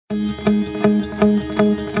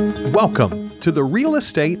Welcome to the Real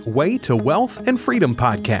Estate Way to Wealth and Freedom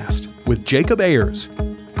podcast with Jacob Ayers,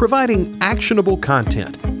 providing actionable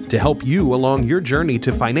content to help you along your journey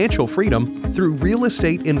to financial freedom through real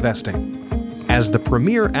estate investing. As the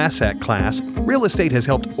premier asset class, real estate has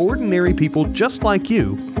helped ordinary people just like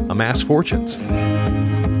you amass fortunes.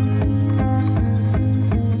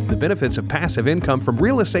 The benefits of passive income from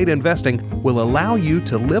real estate investing will allow you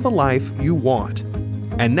to live a life you want.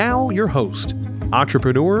 And now your host,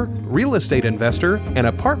 entrepreneur, real estate investor, and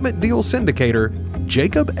apartment deal syndicator,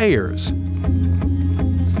 Jacob Ayers.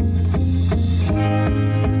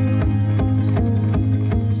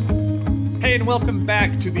 Hey, and welcome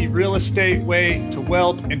back to the Real Estate Way to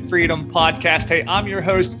Wealth and Freedom podcast. Hey, I'm your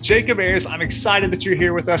host, Jacob Ayers. I'm excited that you're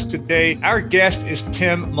here with us today. Our guest is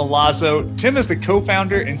Tim Milazzo. Tim is the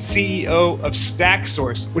co-founder and CEO of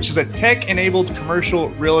StackSource, which is a tech-enabled commercial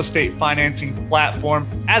real estate financing platform.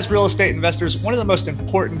 As real estate investors, one of the most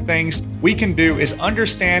important things we can do is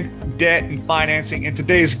understand debt and financing. And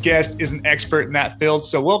today's guest is an expert in that field.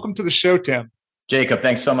 So welcome to the show, Tim. Jacob,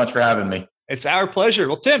 thanks so much for having me. It's our pleasure.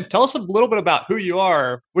 Well, Tim, tell us a little bit about who you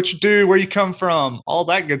are, what you do, where you come from, all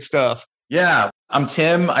that good stuff. Yeah, I'm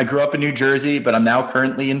Tim. I grew up in New Jersey, but I'm now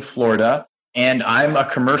currently in Florida, and I'm a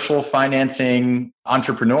commercial financing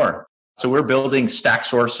entrepreneur. So we're building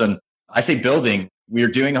StackSource, and I say building, we're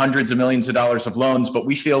doing hundreds of millions of dollars of loans, but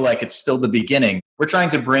we feel like it's still the beginning. We're trying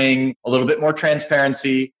to bring a little bit more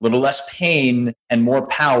transparency, a little less pain, and more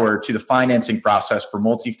power to the financing process for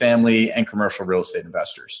multifamily and commercial real estate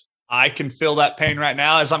investors. I can feel that pain right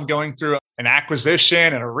now as I'm going through an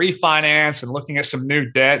acquisition and a refinance and looking at some new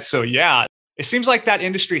debt. So yeah, it seems like that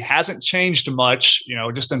industry hasn't changed much,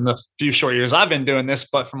 just in the few short years I've been doing this,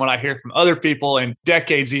 but from what I hear from other people in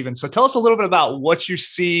decades even. So tell us a little bit about what you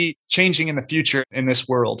see changing in the future in this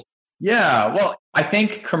world. Yeah, well, I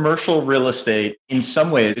think commercial real estate in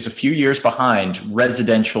some ways is a few years behind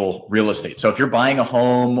residential real estate. So if you're buying a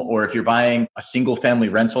home or if you're buying a single family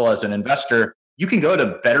rental as an investor, you can go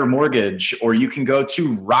to Better Mortgage or you can go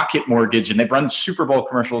to Rocket Mortgage, and they've run Super Bowl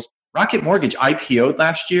commercials. Rocket Mortgage IPO'd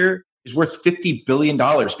last year is worth $50 billion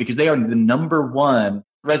because they are the number one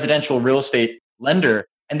residential real estate lender.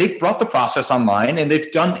 And they've brought the process online and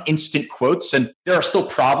they've done instant quotes. And there are still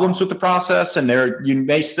problems with the process, and you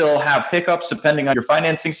may still have hiccups depending on your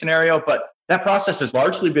financing scenario. But that process has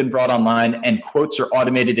largely been brought online and quotes are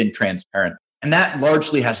automated and transparent. And that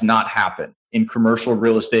largely has not happened in commercial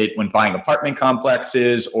real estate when buying apartment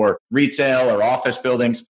complexes or retail or office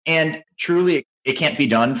buildings. And truly, it can't be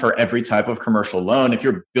done for every type of commercial loan if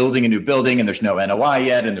you're building a new building and there's no NOI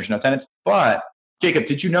yet and there's no tenants. But Jacob,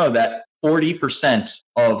 did you know that 40%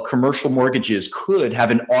 of commercial mortgages could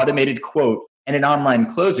have an automated quote and an online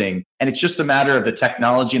closing? And it's just a matter of the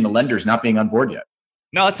technology and the lenders not being on board yet.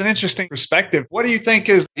 No, it's an interesting perspective. What do you think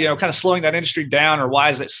is, kind of slowing that industry down, or why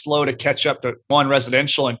is it slow to catch up to one,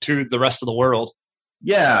 residential, and two, the rest of the world?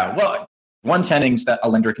 Yeah, well, one tenants that a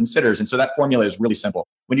lender considers. And so that formula is really simple.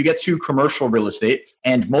 When you get to commercial real estate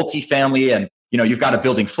and multifamily, and you've got a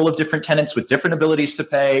building full of different tenants with different abilities to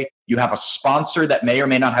pay, you have a sponsor that may or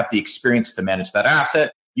may not have the experience to manage that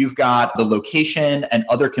asset, you've got the location and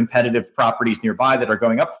other competitive properties nearby that are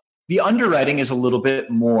going up. The underwriting is a little bit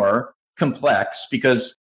more complex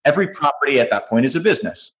because every property at that point is a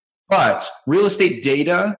business. But real estate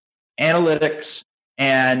data, analytics,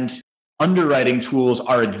 and underwriting tools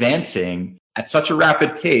are advancing at such a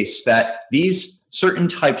rapid pace that these certain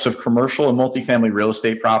types of commercial and multifamily real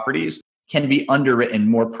estate properties can be underwritten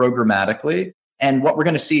more programmatically. And what we're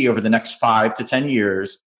going to see over the next 5 to 10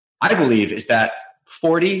 years, I believe, is that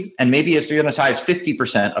 40 and maybe as high as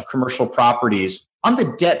 50% of commercial properties on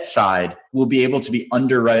the debt side will be able to be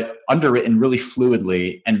underwritten really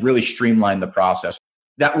fluidly and really streamline the process.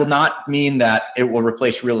 That will not mean that it will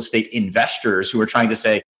replace real estate investors who are trying to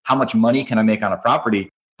say, how much money can I make on a property?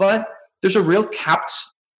 But there's a real capped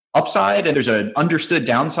upside and there's an understood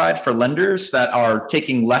downside for lenders that are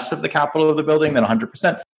taking less of the capital of the building than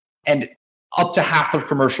 100%. And up to half of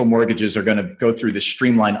commercial mortgages are going to go through this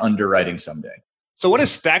streamlined underwriting someday. So what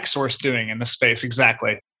is StackSource doing in this space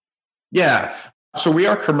exactly? Yeah. So we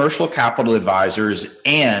are commercial capital advisors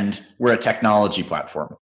and we're a technology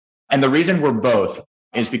platform. And the reason we're both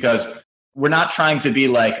is because we're not trying to be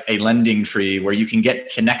like a lending tree where you can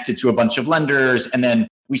get connected to a bunch of lenders and then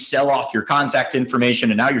we sell off your contact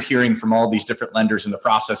information and now you're hearing from all these different lenders and the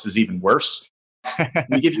process is even worse.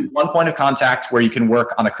 We give you one point of contact where you can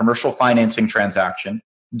work on a commercial financing transaction,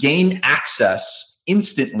 gain access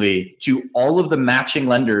instantly to all of the matching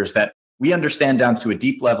lenders that we understand down to a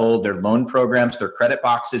deep level, their loan programs, their credit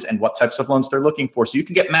boxes, and what types of loans they're looking for. So you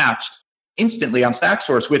can get matched instantly on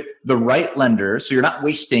StackSource with the right lenders. So you're not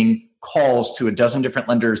wasting calls to a dozen different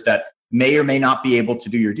lenders that may or may not be able to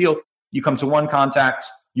do your deal. You come to one contact,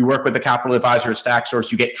 you work with a capital advisor at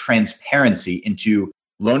StackSource, you get transparency into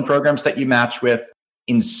loan programs that you match with.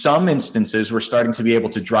 In some instances, we're starting to be able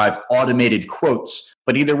to drive automated quotes,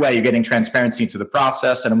 but either way, you're getting transparency into the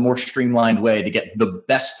process and a more streamlined way to get the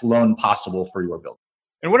best loan possible for your building.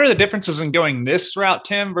 And what are the differences in going this route,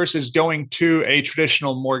 Tim, versus going to a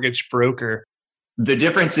traditional mortgage broker? The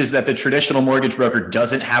difference is that the traditional mortgage broker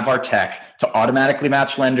doesn't have our tech to automatically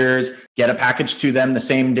match lenders, get a package to them the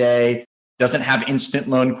same day, doesn't have instant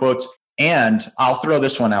loan quotes. And I'll throw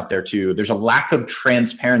this one out there too. There's a lack of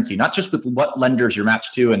transparency, not just with what lenders you're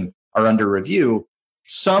matched to and are under review.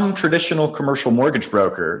 Some traditional commercial mortgage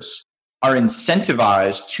brokers are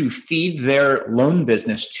incentivized to feed their loan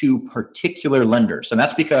business to particular lenders. And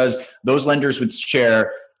that's because those lenders would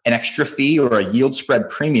share an extra fee or a yield spread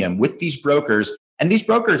premium with these brokers. And these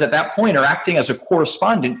brokers at that point are acting as a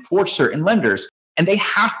correspondent for certain lenders. And they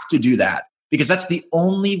have to do that because that's the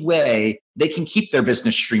only way they can keep their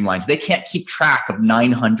business streamlined. They can't keep track of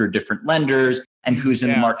 900 different lenders and who's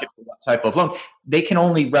in the market for what type of loan. They can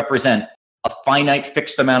only represent a finite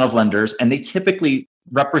fixed amount of lenders, and they typically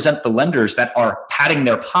represent the lenders that are padding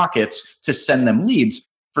their pockets to send them leads.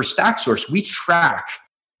 For StackSource, we track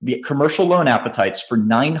the commercial loan appetites for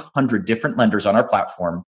 900 different lenders on our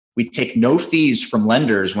platform. We take no fees from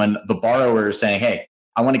lenders when the borrower is saying, hey,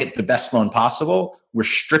 I want to get the best loan possible. We're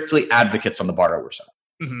strictly advocates on the borrower side.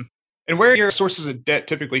 Mm-hmm. And where are your sources of debt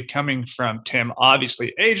typically coming from, Tim?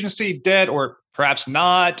 Obviously, agency debt, or perhaps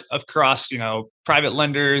not, across, private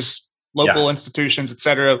lenders, local institutions, et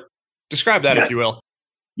cetera. Describe that, if you will.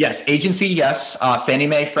 Yes, agency, yes. Fannie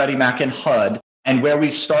Mae, Freddie Mac, and HUD. And where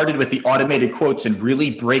we've started with the automated quotes and really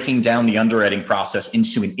breaking down the underwriting process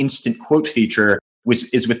into an instant quote feature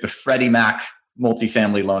is with the Freddie Mac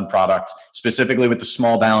multifamily loan product. Specifically with the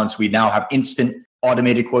small balance, we now have instant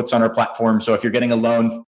automated quotes on our platform. So if you're getting a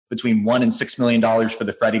loan between $1 and $6 million for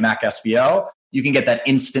the Freddie Mac SBL, you can get that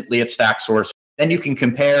instantly at StackSource. Then you can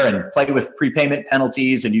compare and play with prepayment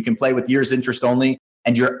penalties, and you can play with years interest only,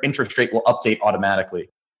 and your interest rate will update automatically.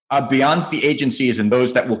 Beyond the agencies and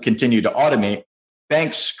those that will continue to automate,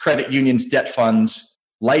 banks, credit unions, debt funds,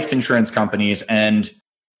 life insurance companies, and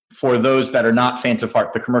for those that are not faint of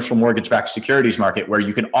heart, the commercial mortgage-backed securities market, where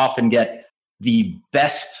you can often get the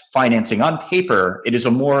best financing on paper. It is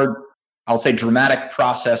a more, I'll say, dramatic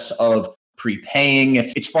process of prepaying.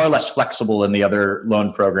 It's far less flexible than the other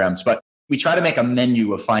loan programs, but we try to make a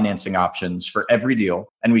menu of financing options for every deal.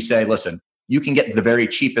 And we say, listen, you can get the very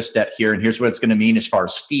cheapest debt here, and here's what it's going to mean as far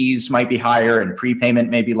as fees might be higher and prepayment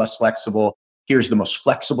may be less flexible. Here's the most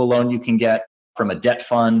flexible loan you can get from a debt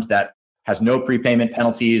fund that has no prepayment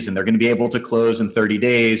penalties, and they're going to be able to close in 30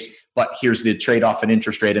 days. But here's the trade-off in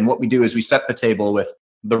interest rate. And what we do is we set the table with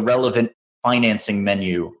the relevant financing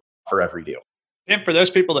menu for every deal. And for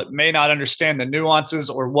those people that may not understand the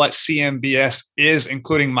nuances or what CMBS is,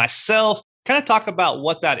 including myself, kind of talk about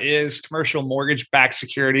what that is, commercial mortgage-backed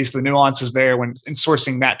securities, the nuances there when in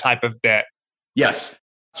sourcing that type of debt. Yes.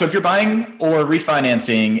 So if you're buying or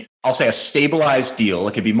refinancing, I'll say a stabilized deal,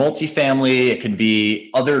 it could be multifamily, it could be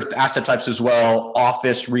other asset types as well,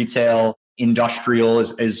 office, retail, industrial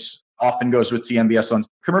is often goes with CMBS loans.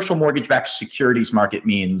 Commercial mortgage-backed securities market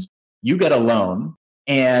means you get a loan,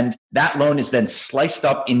 and that loan is then sliced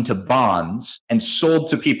up into bonds and sold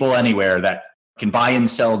to people anywhere that can buy and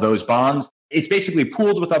sell those bonds. It's basically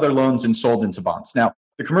pooled with other loans and sold into bonds. Now,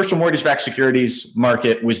 the commercial mortgage-backed securities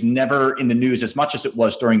market was never in the news as much as it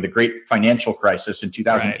was during the great financial crisis in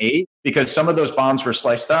 2008, because some of those bonds were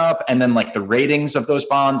sliced up, and then like the ratings of those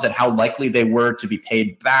bonds and how likely they were to be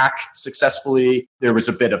paid back successfully. There was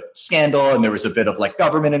a bit of scandal, and there was a bit of like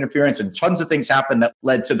government interference, and tons of things happened that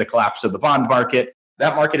led to the collapse of the bond market.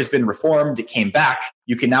 That market has been reformed. It came back.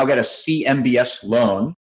 You can now get a CMBS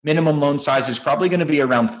loan. Minimum loan size is probably going to be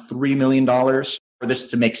around $3 million for this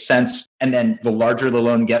to make sense. And then the larger the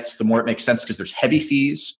loan gets, the more it makes sense because there's heavy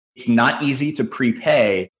fees. It's not easy to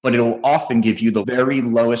prepay, but it'll often give you the very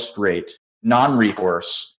lowest rate,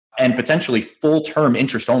 non-recourse, and potentially full-term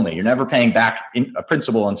interest only. You're never paying back a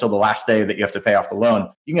principal until the last day that you have to pay off the loan.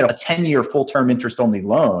 You can get a 10-year full-term interest-only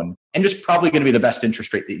loan, and it's probably going to be the best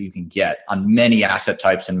interest rate that you can get on many asset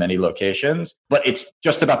types in many locations. But it's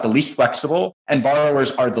just about the least flexible, and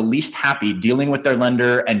borrowers are the least happy dealing with their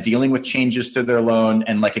lender and dealing with changes to their loan.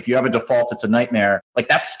 And like if you have a default, it's a nightmare. Like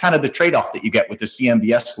that's kind of the trade-off that you get with the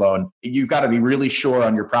CMBS loan. You've got to be really sure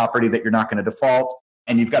on your property that you're not going to default.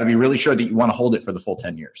 And you've got to be really sure that you want to hold it for the full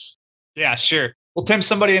 10 years. Yeah, sure. Well, Tim,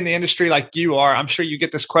 somebody in the industry like you are, I'm sure you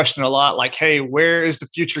get this question a lot like, hey, where is the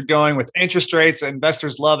future going with interest rates?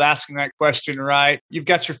 Investors love asking that question, right? You've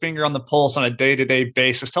got your finger on the pulse on a day-to-day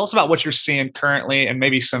basis. Tell us about what you're seeing currently and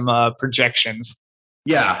maybe some projections.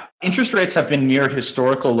 Yeah, interest rates have been near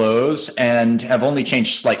historical lows and have only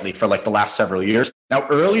changed slightly for like the last several years. Now,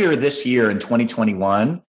 earlier this year in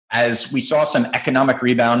 2021, as we saw some economic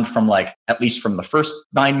rebound from like, at least from the first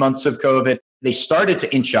 9 months of COVID, they started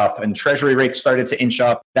to inch up and treasury rates started to inch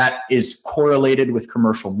up. That is correlated with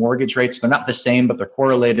commercial mortgage rates. They're not the same, but they're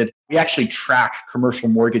correlated. We actually track commercial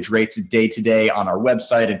mortgage rates day to day on our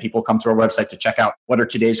website, and people come to our website to check out what are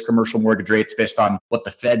today's commercial mortgage rates based on what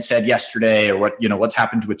the Fed said yesterday or what's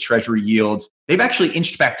happened with treasury yields. They've actually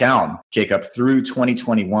inched back down, Jacob, through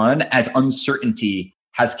 2021 as uncertainty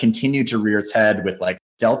has continued to rear its head with like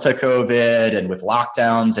Delta COVID and with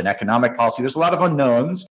lockdowns and economic policy. There's a lot of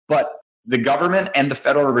unknowns, but the government and the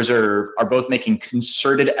Federal Reserve are both making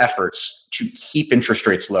concerted efforts to keep interest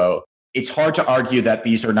rates low. It's hard to argue that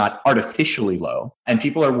these are not artificially low, and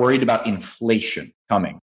people are worried about inflation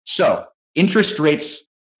coming. So interest rates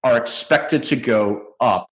are expected to go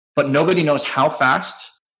up, but nobody knows how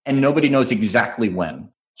fast and nobody knows exactly when.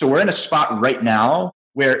 So we're in a spot right now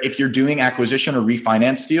where if you're doing acquisition or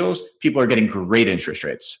refinance deals, people are getting great interest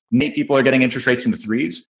rates. Many people are getting interest rates in the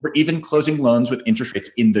threes. We're even closing loans with interest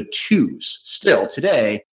rates in the twos still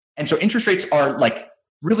today. And so interest rates are like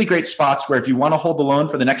really great spots where if you want to hold the loan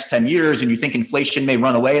for the next 10 years and you think inflation may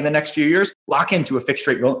run away in the next few years, lock into a fixed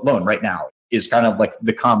rate loan right now is kind of like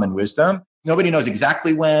the common wisdom. Nobody knows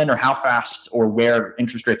exactly when or how fast or where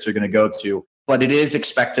interest rates are going to go to, but it is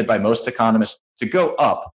expected by most economists to go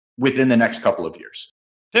up within the next couple of years.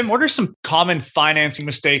 Tim, what are some common financing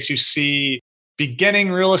mistakes you see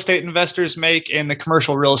beginning real estate investors make in the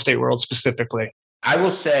commercial real estate world specifically? I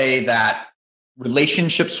will say that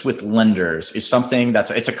relationships with lenders is something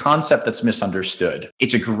it's a concept that's misunderstood.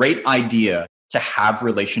 It's a great idea to have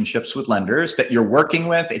relationships with lenders that you're working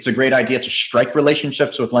with. It's a great idea to strike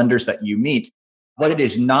relationships with lenders that you meet. What it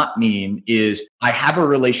does not mean is I have a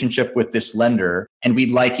relationship with this lender and we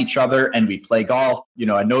like each other and we play golf.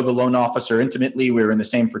 I know the loan officer intimately. We're in the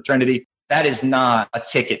same fraternity. That is not a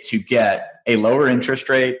ticket to get a lower interest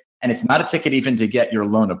rate. And it's not a ticket even to get your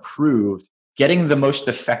loan approved. Getting the most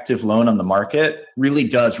effective loan on the market really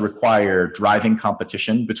does require driving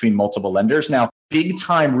competition between multiple lenders. Now, big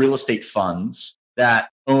time real estate funds that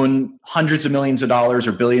own hundreds of millions of dollars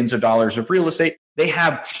or billions of dollars of real estate, they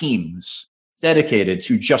have teams dedicated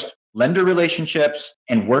to just lender relationships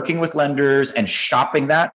and working with lenders and shopping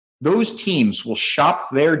that. Those teams will shop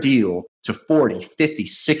their deal to 40, 50,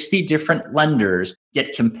 60 different lenders,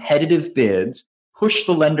 get competitive bids, push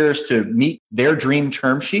the lenders to meet their dream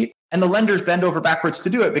term sheet. And the lenders bend over backwards to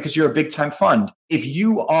do it because you're a big time fund. If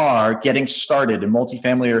you are getting started in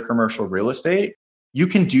multifamily or commercial real estate, you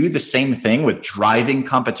can do the same thing with driving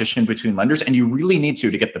competition between lenders. And you really need to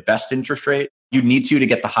get the best interest rate. You need to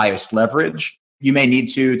get the highest leverage. You may need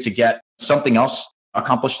to get something else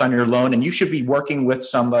accomplished on your loan. And you should be working with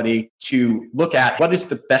somebody to look at what is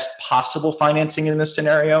the best possible financing in this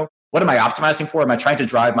scenario. What am I optimizing for? Am I trying to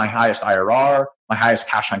drive my highest IRR, my highest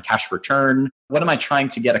cash on cash return? What am I trying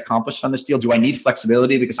to get accomplished on this deal? Do I need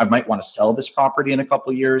flexibility because I might want to sell this property in a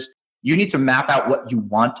couple of years? You need to map out what you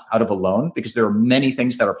want out of a loan because there are many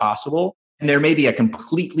things that are possible. And there may be a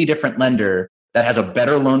completely different lender that has a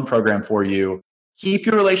better loan program for you. Keep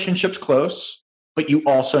your relationships close, but you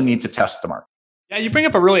also need to test the market. Yeah, you bring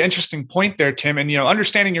up a really interesting point there, Tim. And,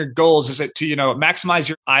 understanding your goals is it to, maximize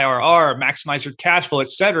your IRR, maximize your cash flow, et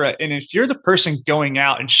cetera. And if you're the person going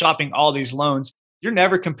out and shopping all these loans, you're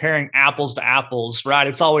never comparing apples to apples, right?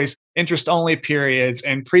 It's always interest only periods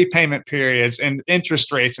and prepayment periods and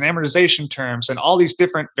interest rates and amortization terms and all these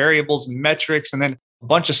different variables and metrics. And then a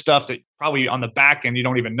bunch of stuff that probably on the back end you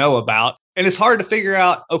don't even know about. And it's hard to figure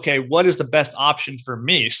out, okay, what is the best option for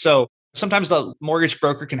me? So sometimes the mortgage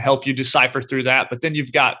broker can help you decipher through that. But then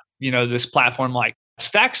you've got, this platform like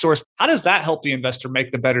StackSource. How does that help the investor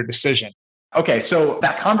make the better decision? Okay, so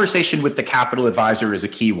that conversation with the capital advisor is a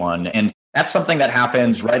key one. And that's something that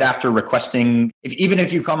happens right after requesting. Even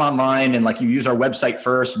if you come online and you use our website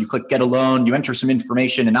first and you click get a loan, you enter some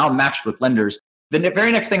information and now I'm matched with lenders. The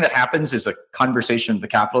very next thing that happens is a conversation with the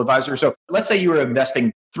capital advisor. So let's say you were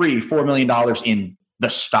investing $3-4 million in the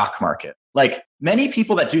stock market. Many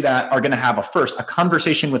people that do that are going to have a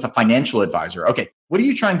conversation with a financial advisor. Okay, what are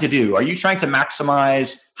you trying to do? Are you trying to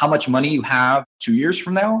maximize how much money you have 2 years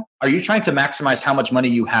from now? Are you trying to maximize how much money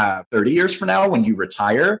you have 30 years from now when you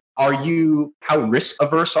retire? How risk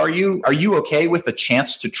averse are you? Are you okay with the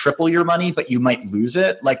chance to triple your money, but you might lose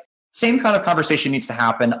it? Same kind of conversation needs to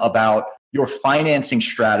happen about your financing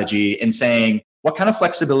strategy and saying, what kind of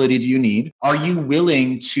flexibility do you need? Are you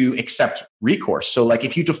willing to accept recourse? So like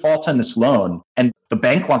if you default on this loan and the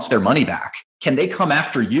bank wants their money back, can they come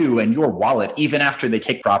after you and your wallet even after they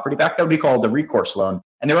take property back? That would be called a recourse loan.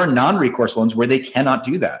 And there are non-recourse loans where they cannot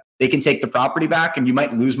do that. They can take the property back and you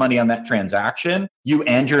might lose money on that transaction, you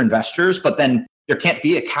and your investors, but then there can't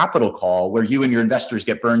be a capital call where you and your investors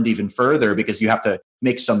get burned even further because you have to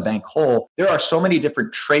make some bank whole. There are so many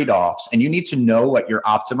different trade-offs and you need to know what you're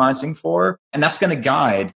optimizing for. And that's going to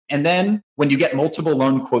guide. And then when you get multiple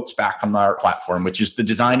loan quotes back from our platform, which is the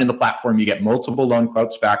design in the platform, you get multiple loan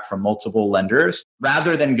quotes back from multiple lenders,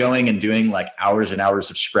 rather than going and doing like hours and hours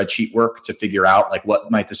of spreadsheet work to figure out like,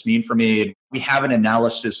 what might this mean for me? We have an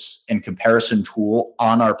analysis and comparison tool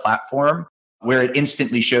on our platform where it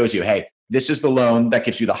instantly shows you, hey, this is the loan that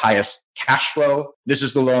gives you the highest cash flow. This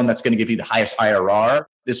is the loan that's going to give you the highest IRR.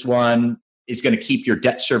 This one is going to keep your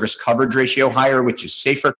debt service coverage ratio higher, which is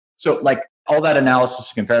safer. So like all that analysis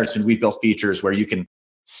and comparison, we've built features where you can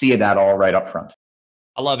see that all right up front.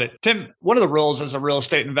 I love it. Tim, one of the roles as a real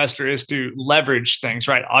estate investor is to leverage things,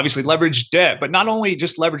 right? Obviously leverage debt, but not only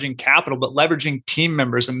just leveraging capital, but leveraging team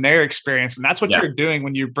members and their experience. And that's what you're doing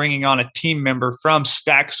when you're bringing on a team member from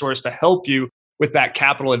StackSource to help you with that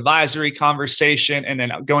capital advisory conversation and then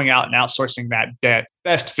going out and outsourcing that debt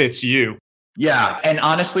best fits you. Yeah. And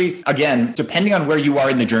honestly, again, depending on where you are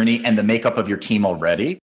in the journey and the makeup of your team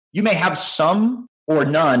already, you may have some or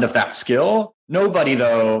none of that skill. Nobody,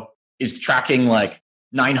 though, is tracking like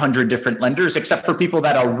 900 different lenders, except for people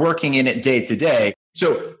that are working in it day to day.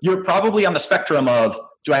 So you're probably on the spectrum of,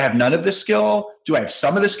 do I have none of this skill? Do I have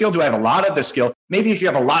some of the skill? Do I have a lot of the skill? Maybe if you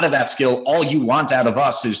have a lot of that skill, all you want out of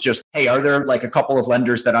us is just, hey, are there like a couple of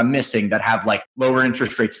lenders that I'm missing that have like lower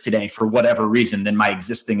interest rates today for whatever reason than my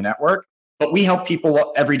existing network? But we help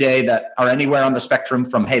people every day that are anywhere on the spectrum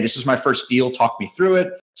from, hey, this is my first deal, talk me through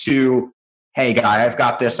it, to, hey, guy, I've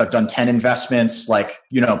got this. I've done 10 investments,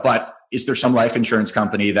 but is there some life insurance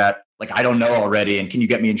company that like I don't know already? And can you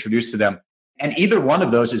get me introduced to them? And either one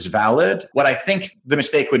of those is valid. What I think the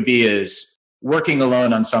mistake would be is working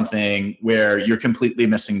alone on something where you're completely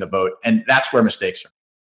missing the boat. And that's where mistakes are.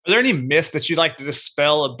 Are there any myths that you'd like to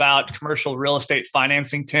dispel about commercial real estate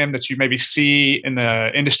financing, Tim, that you maybe see in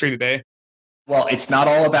the industry today? Well, it's not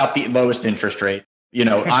all about the lowest interest rate.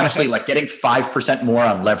 Honestly, like getting 5% more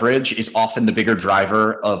on leverage is often the bigger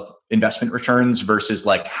driver of investment returns versus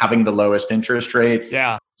like having the lowest interest rate.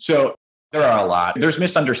 Yeah. So there are a lot. There's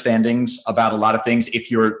misunderstandings about a lot of things if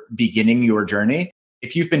you're beginning your journey.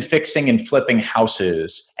 If you've been fixing and flipping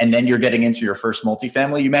houses and then you're getting into your first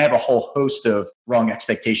multifamily, you may have a whole host of wrong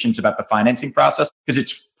expectations about the financing process because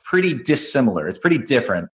it's pretty dissimilar. It's pretty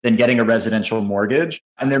different than getting a residential mortgage.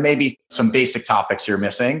 And there may be some basic topics you're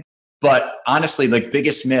missing. But honestly, the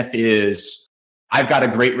biggest myth is I've got a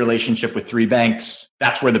great relationship with 3 banks.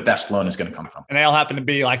 That's where the best loan is going to come from. And they all happen to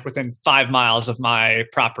be like within 5 miles of my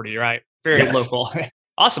property, right? Very local.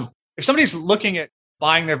 Awesome. If somebody's looking at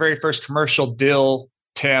buying their very first commercial deal,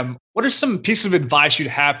 Tim, what are some pieces of advice you'd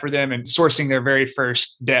have for them in sourcing their very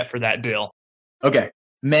first debt for that deal? Okay.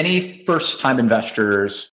 Many first-time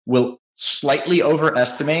investors will slightly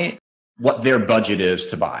overestimate what their budget is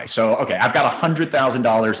to buy. So, okay, I've got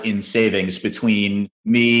 $100,000 in savings between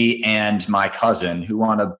me and my cousin who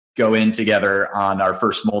want to go in together on our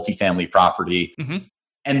first multifamily property. Mm-hmm.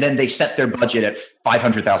 And then they set their budget at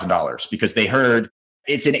 $500,000 because they heard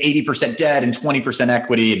it's an 80% debt and 20%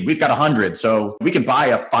 equity, and we've got 100. So we can buy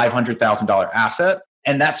a $500,000 asset.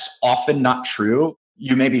 And that's often not true.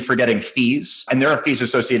 You may be forgetting fees, and there are fees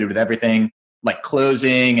associated with everything like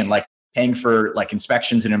closing and like paying for like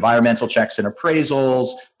inspections and environmental checks and appraisals,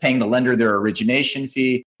 paying the lender their origination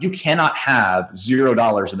fee. You cannot have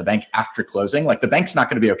 $0 in the bank after closing. Like the bank's not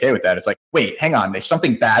going to be okay with that. It's like, wait, hang on. If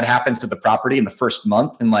something bad happens to the property in the first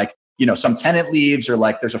month and like, some tenant leaves or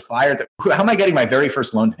like there's a fire, how am I getting my very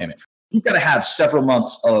first loan payment? You've got to have several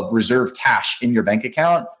months of reserved cash in your bank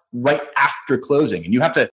account right after closing. And you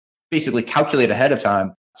have to basically calculate ahead of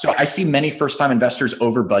time. So I see many first-time investors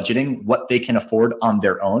over budgeting what they can afford on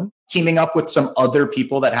their own. Teaming up with some other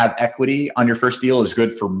people that have equity on your first deal is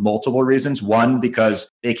good for multiple reasons. 1, because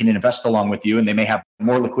they can invest along with you and they may have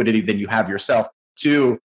more liquidity than you have yourself.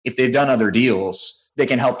 2, if they've done other deals, they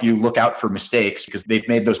can help you look out for mistakes because they've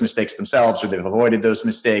made those mistakes themselves or they've avoided those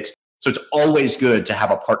mistakes. So it's always good to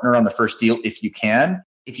have a partner on the first deal if you can.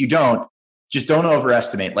 If you don't, just don't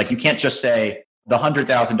overestimate. Like you can't just say the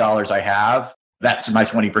 $100,000 I have, that's my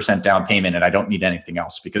 20% down payment and I don't need anything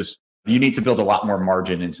else, because you need to build a lot more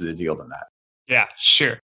margin into the deal than that. Yeah,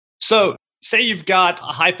 sure. So say you've got a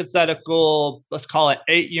hypothetical, let's call it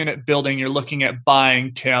 8-unit building you're looking at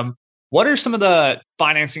buying, Tim. What are some of the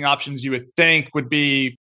financing options you would think would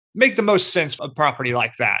make the most sense for a property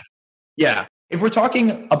like that? Yeah. If we're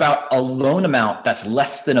talking about a loan amount that's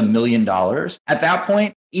less than $1 million, at that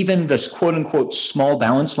point, even this quote unquote small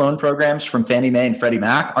balance loan programs from Fannie Mae and Freddie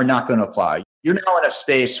Mac are not going to apply. You're now in a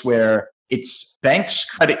space where it's banks,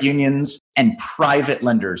 credit unions, and private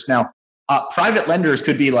lenders. Now, private lenders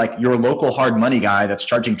could be like your local hard money guy that's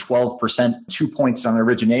charging 12%, 2 points on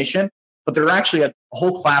origination. But there are actually a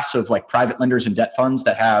whole class of like private lenders and debt funds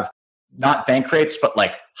that have not bank rates, but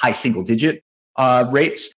like high single digit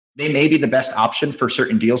rates. They may be the best option for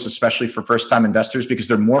certain deals, especially for first-time investors, because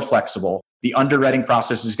they're more flexible. The underwriting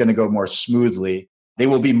process is going to go more smoothly. They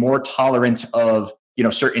will be more tolerant of,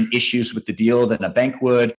 certain issues with the deal than a bank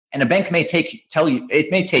would. And a bank may take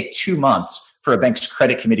 2 months for a bank's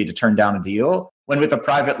credit committee to turn down a deal. When with a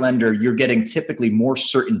private lender, you're getting typically more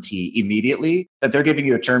certainty immediately that they're giving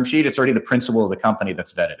you a term sheet. It's already the principal of the company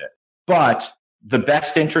that's vetted it. But the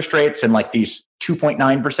best interest rates and like these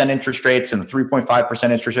 2.9% interest rates and the 3.5%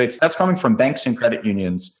 interest rates, that's coming from banks and credit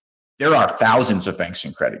unions. There are thousands of banks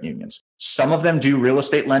and credit unions. Some of them do real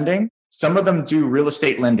estate lending. Some of them do real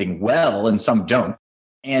estate lending well, and some don't.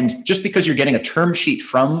 And just because you're getting a term sheet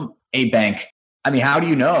from a bank, how do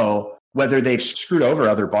you know whether they've screwed over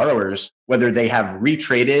other borrowers, whether they have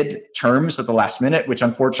retraded terms at the last minute, which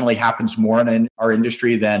unfortunately happens more in our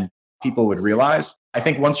industry than people would realize? I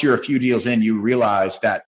think once you're a few deals in, you realize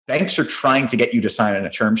that banks are trying to get you to sign in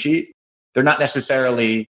a term sheet. They're not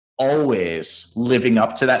necessarily always living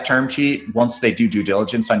up to that term sheet once they do due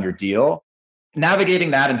diligence on your deal.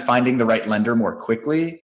 Navigating that and finding the right lender more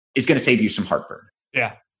quickly is going to save you some heartburn.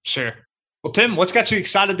 Yeah, sure. Well, Tim, what's got you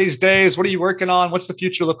excited these days? What are you working on? What's the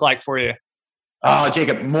future look like for you?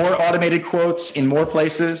 Jacob, more automated quotes in more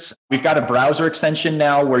places. We've got a browser extension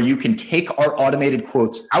now where you can take our automated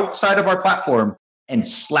quotes outside of our platform and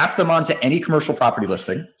slap them onto any commercial property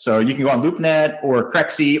listing. So you can go on LoopNet or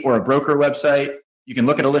Crexi or a broker website. You can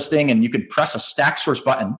look at a listing and you can press a stack source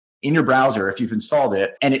button in your browser if you've installed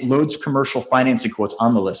it, and it loads commercial financing quotes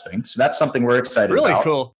on the listing. So that's something we're excited about. Really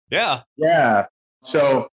cool. Yeah. Yeah.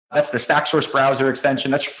 So that's the stack source browser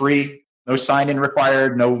extension. That's free. No sign-in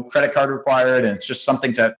required, no credit card required, and it's just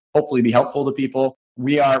something to hopefully be helpful to people.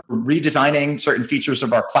 We are redesigning certain features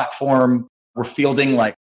of our platform. We're fielding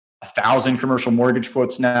like 1,000 commercial mortgage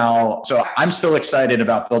quotes now. So I'm still excited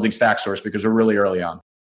about building StackSource because we're really early on.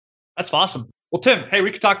 That's awesome. Well, Tim, hey,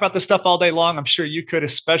 we could talk about this stuff all day long. I'm sure you could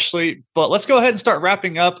especially, but let's go ahead and start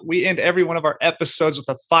wrapping up. We end every one of our episodes with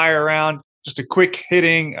a fire round, just a quick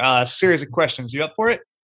hitting series of questions. You up for it?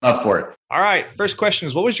 Up for it. All right. First question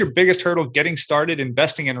is, what was your biggest hurdle getting started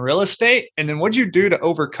investing in real estate? And then what did you do to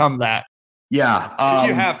overcome that? Yeah. If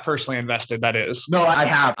you have personally invested, that is. No, I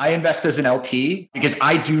have. I invest as an LP because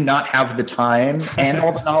I do not have the time and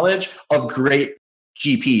all the knowledge of great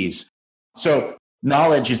GPs. So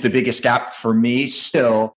knowledge is the biggest gap for me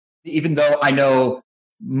still, even though I know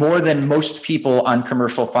more than most people on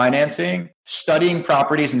commercial financing. Studying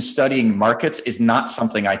properties and studying markets is not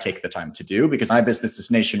something I take the time to do because my business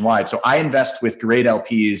is nationwide. So I invest with great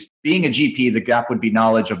LPs. Being a GP, the gap would be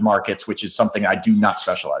knowledge of markets, which is something I do not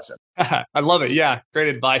specialize in. I love it. Yeah,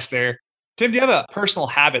 great advice there. Tim, do you have a personal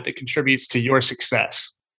habit that contributes to your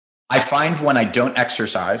success? I find when I don't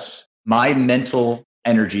exercise, my mental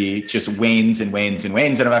energy just wanes and wanes and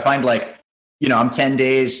wanes. And if I find I'm 10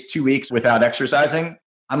 days, 2 weeks without exercising,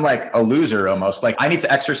 I'm like a loser almost. Like I need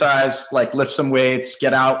to exercise, like lift some weights,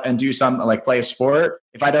 get out and do something, like play a sport.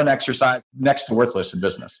 If I don't exercise, next to worthless in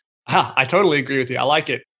business. I totally agree with you. I like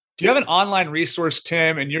it. Do you have an online resource,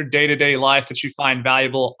 Tim, in your day-to-day life that you find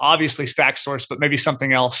valuable? Obviously StackSource, but maybe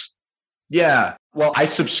something else. Yeah. Well, I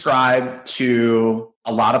subscribe to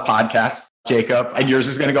a lot of podcasts, Jacob, and yours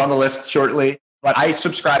is going to go on the list shortly. But I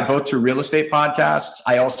subscribe both to real estate podcasts.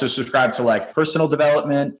 I also subscribe to like personal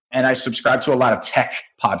development, and I subscribe to a lot of tech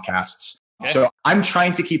podcasts. Okay. So I'm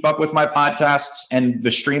trying to keep up with my podcasts and the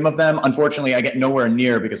stream of them. Unfortunately, I get nowhere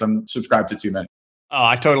near because I'm subscribed to too many. Oh,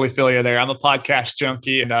 I totally feel you there. I'm a podcast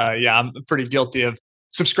junkie, and I'm pretty guilty of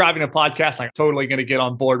subscribing to podcasts. I'm totally going to get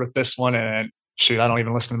on board with this one. And shoot, I don't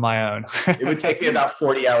even listen to my own. It would take me about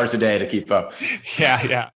 40 hours a day to keep up.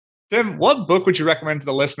 Yeah. Tim, what book would you recommend to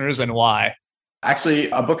the listeners and why? Actually,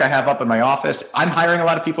 a book I have up in my office. I'm hiring a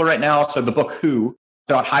lot of people right now. So the book Who,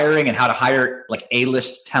 it's about hiring and how to hire like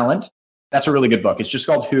A-list talent. That's a really good book. It's just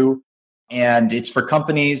called Who, and it's for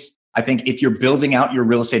companies. I think if you're building out your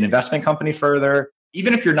real estate investment company further,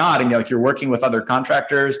 even if you're not, and you're working with other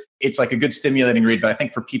contractors, it's like a good stimulating read. But I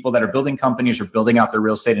think for people that are building companies or building out their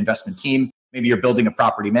real estate investment team, maybe you're building a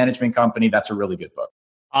property management company, that's a really good book.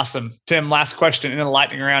 Awesome. Tim, last question in the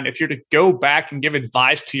lightning round. If you're to go back and give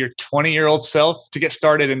advice to your 20-year-old self to get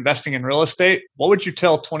started investing in real estate, what would you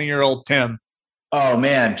tell 20-year-old Tim? Oh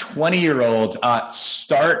man, 20-year-old,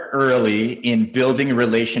 start early in building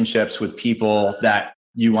relationships with people that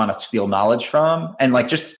you want to steal knowledge from, and like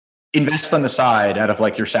just invest on the side out of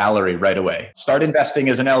like your salary right away. Start investing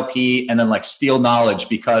as an LP and then like steal knowledge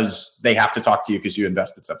because they have to talk to you because you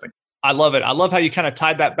invested something. I love it. I love how you kind of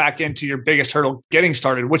tied that back into your biggest hurdle getting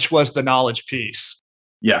started, which was the knowledge piece.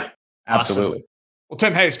 Yeah, absolutely. Awesome. Well,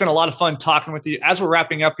 Tim, hey, it's been a lot of fun talking with you. As we're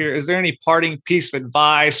wrapping up here, is there any parting piece of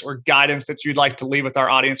advice or guidance that you'd like to leave with our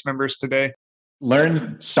audience members today?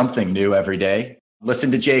 Learn something new every day. Listen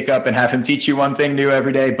to Jacob and have him teach you one thing new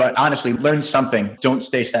every day. But honestly, learn something. Don't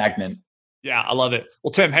stay stagnant. Yeah, I love it.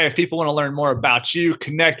 Well, Tim, hey, if people want to learn more about you,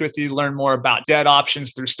 connect with you, learn more about debt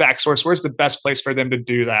options through StackSource, where's the best place for them to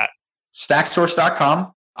do that?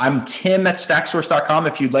 StackSource.com. I'm Tim at StackSource.com.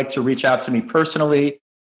 If you'd like to reach out to me personally,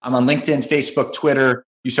 I'm on LinkedIn, Facebook, Twitter.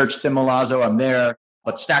 You search Tim Milazzo, I'm there.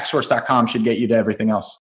 But StackSource.com should get you to everything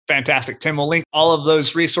else. Fantastic. Tim, we'll link all of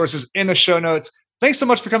those resources in the show notes. Thanks so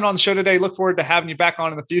much for coming on the show today. Look forward to having you back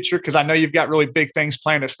on in the future because I know you've got really big things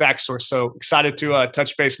planned at StackSource. So excited to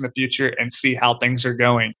touch base in the future and see how things are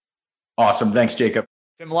going. Awesome. Thanks, Jacob.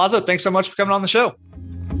 Tim Milazzo, thanks so much for coming on the show.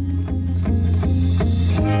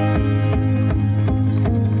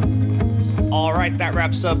 All right, that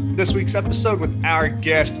wraps up this week's episode with our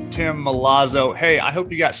guest, Tim Milazzo. Hey, I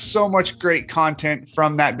hope you got so much great content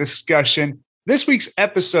from that discussion. This week's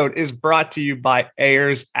episode is brought to you by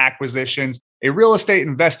Ayers Acquisitions, a real estate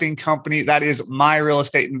investing company that is my real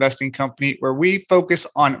estate investing company, where we focus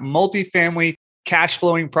on multifamily cash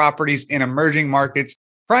flowing properties in emerging markets,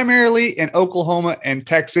 primarily in Oklahoma and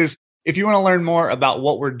Texas. If you want to learn more about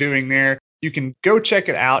what we're doing there, you can go check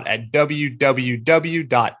it out at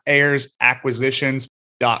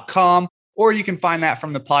www.ayersacquisitions.com, or you can find that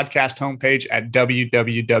from the podcast homepage at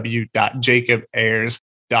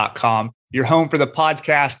www.jacobayers.com. Your home for the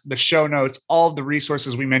podcast, the show notes, all of the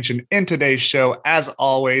resources we mentioned in today's show, as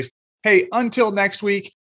always. Hey, until next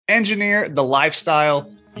week, engineer the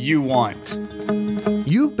lifestyle you want.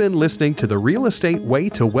 You've been listening to the Real Estate Way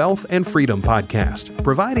to Wealth and Freedom podcast,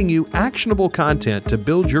 providing you actionable content to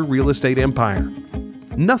build your real estate empire.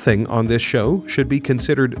 Nothing on this show should be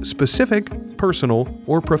considered specific, personal,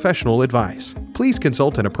 or professional advice. Please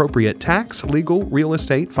consult an appropriate tax, legal, real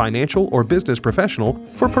estate, financial, or business professional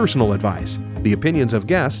for personal advice. The opinions of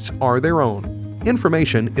guests are their own.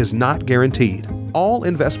 Information is not guaranteed. All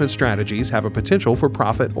investment strategies have a potential for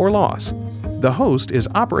profit or loss. The host is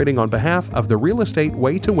operating on behalf of the Real Estate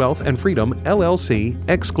Way to Wealth and Freedom, LLC,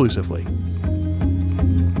 exclusively.